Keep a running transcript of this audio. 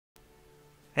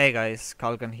Hey guys,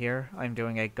 Culgan here. I'm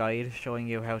doing a guide showing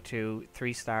you how to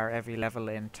 3-star every level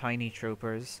in Tiny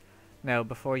Troopers. Now,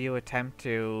 before you attempt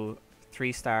to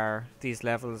 3-star these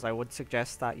levels, I would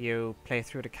suggest that you play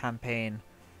through the campaign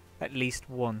at least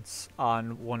once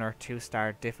on 1 or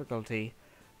 2-star difficulty.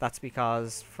 That's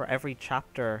because for every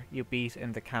chapter you beat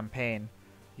in the campaign,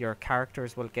 your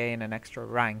characters will gain an extra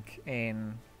rank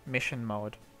in mission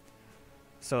mode.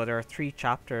 So there are 3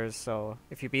 chapters, so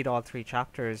if you beat all 3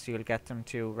 chapters, you'll get them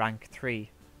to rank 3.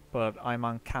 But I'm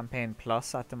on Campaign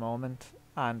Plus at the moment,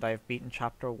 and I've beaten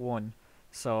Chapter 1,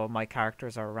 so my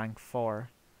characters are rank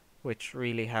 4, which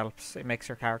really helps. It makes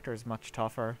your characters much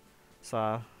tougher.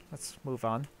 So let's move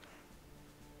on.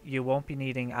 You won't be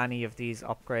needing any of these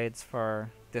upgrades for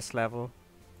this level,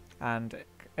 and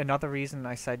another reason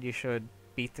I said you should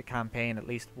beat the campaign at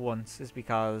least once is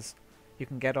because you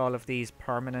can get all of these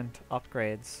permanent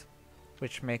upgrades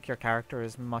which make your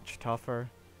characters much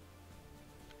tougher.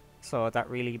 So that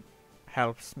really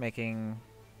helps making,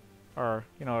 or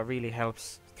it really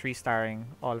helps 3-starring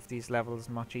all of these levels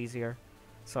much easier.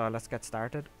 So let's get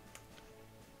started.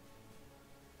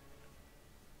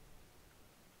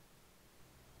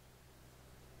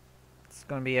 It's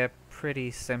going to be a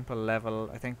pretty simple level.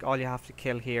 I think all you have to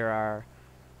kill here are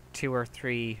 2 or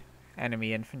 3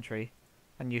 enemy infantry,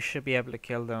 and you should be able to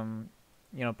kill them,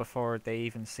 before they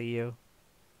even see you.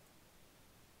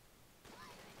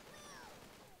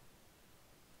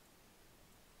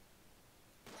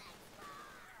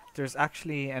 There's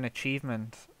actually an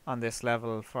achievement on this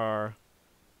level for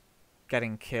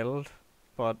getting killed,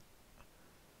 but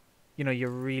you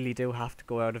really do have to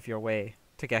go out of your way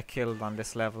to get killed on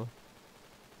this level.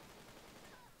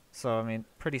 So I mean,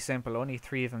 pretty simple, only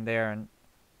 3 of them there, and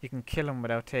you can kill them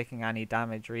without taking any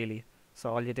damage really. So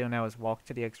all you do now is walk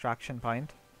to the extraction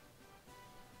point,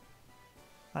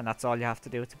 and that's all you have to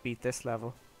do to beat this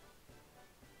level.